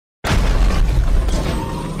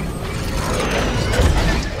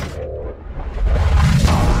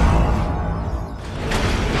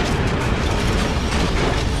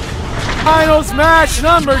finals match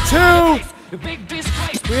number 2.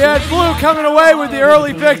 We had blue coming away with the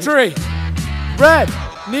early victory. Red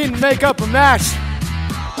needing to make up a match.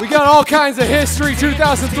 We got all kinds of history.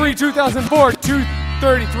 2003, 2004,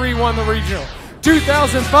 233 won the regional.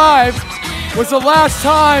 2005 was the last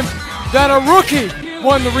time that a rookie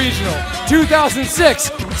won the regional.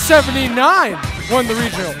 2006, 79 won the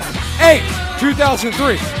regional. 8,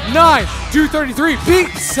 2003, 9, 233 beat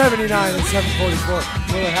 79 and 744.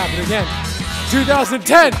 Will it happen again?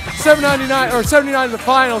 2010, 799 or 79 in the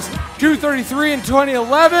finals. 233 in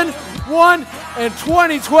 2011, 1, and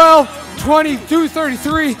 2012,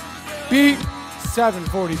 233 beat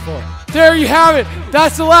 744. There you have it.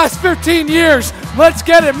 That's the last 15 years. Let's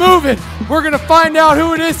get it moving. We're going to find out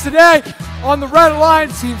who it is today on the Red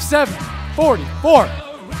Alliance, Team 744.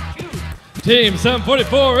 Team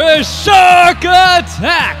 744 is Shark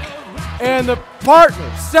Attack. And the partner,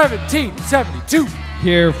 1772.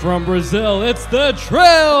 Here from Brazil, it's the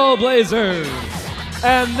Trailblazers.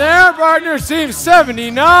 And their partner, Team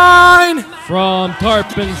 79. From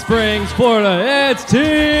Tarpon Springs, Florida, it's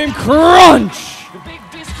Team Crunch.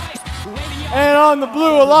 And on the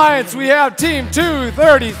Blue Alliance, we have Team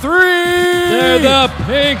 233. They're the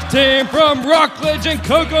pink team from Rockledge and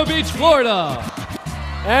Cocoa Beach, Florida.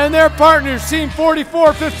 And their partners, Team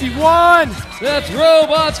 4451. That's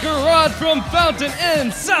Robots Garage from Fountain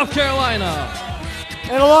Inn, South Carolina.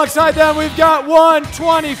 And alongside them, we've got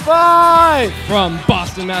 125. From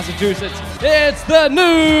Boston, Massachusetts, it's the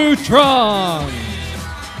Neutrons.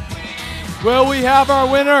 Will we have our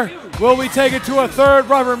winner? Will we take it to a third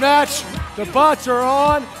rubber match? The bots are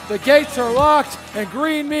on, the gates are locked, and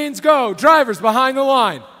green means go. Drivers behind the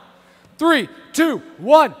line. 3, 2,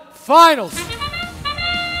 1, finals.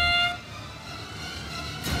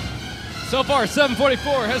 So far,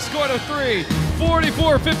 744 has scored a 3.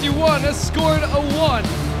 4451 has scored a 1.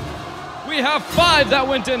 We have 5 that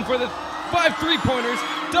went in for the 5 3-pointers.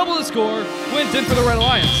 Double the score, went in for the Red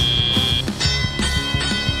Alliance.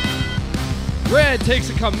 Red takes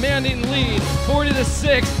a commanding lead,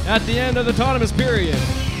 40-6 at the end of the autonomous period.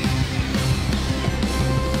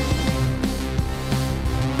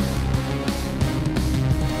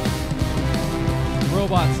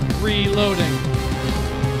 Robots reloading.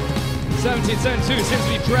 1772 seems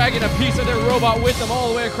to be dragging a piece of their robot with them all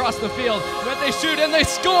the way across the field. But they shoot and they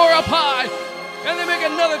score up high, and they make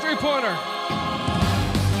another 3-pointer.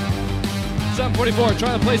 744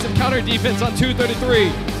 trying to play some counter defense on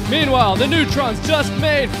 233. Meanwhile, the Neutrons just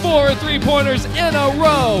made 4 3-pointers in a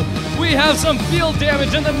row. We have some field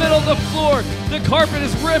damage in the middle of the floor. The carpet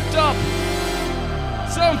is ripped up.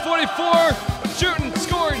 744 shooting,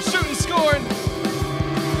 scoring, shooting, scoring.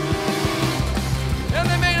 And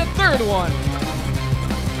they made a third one.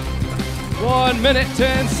 1 minute,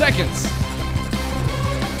 10 seconds.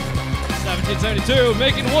 1772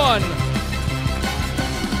 making 1.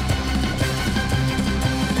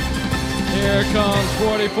 Here comes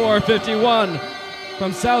 4451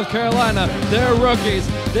 from South Carolina. They're rookies.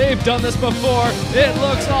 They've done this before. It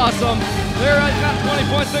looks awesome. They're at not 20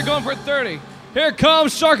 points. They're going for 30. Here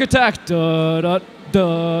comes Shark Attack. Da da da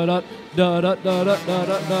da da da da da da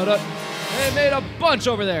da da. They made a bunch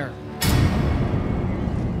over there.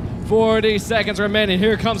 40 seconds remaining.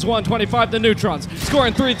 Here comes 125, the Neutrons,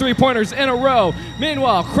 scoring 3 3-pointers in a row.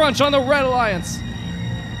 Meanwhile, Crunch on the Red Alliance.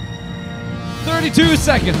 32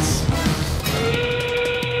 seconds.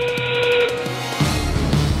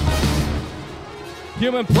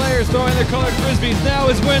 Human players throwing their colored frisbees. Now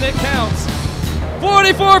is when it counts.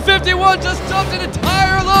 4451 just dumped an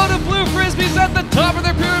entire load of blue frisbees at the top of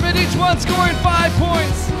their pyramid, each one scoring 5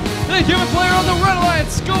 points. The human player on the Red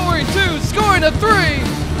Alliance scoring 2, scoring a 3.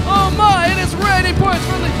 Oh my, it is raining points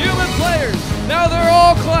from the human players. Now they're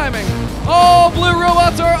all climbing. All blue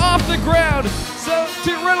robots are off the ground. So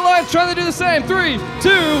Team Red Alliance trying to do the same. 3,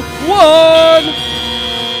 2, 1.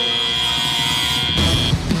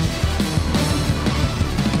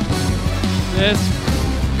 This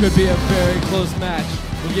could be a very close match.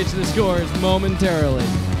 We'll get to the scores momentarily.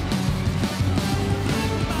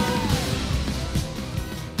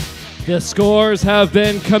 The scores have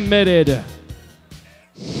been committed.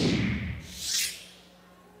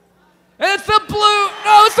 And it's the blue,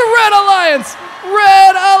 no, it's the Red Alliance.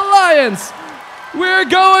 Red Alliance. We're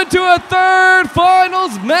going to a third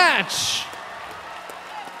finals match.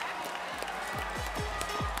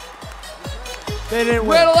 They didn't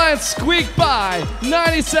win. Red Alliance squeaked by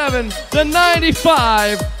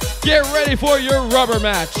 97-95. Get ready for your rubber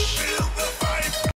match.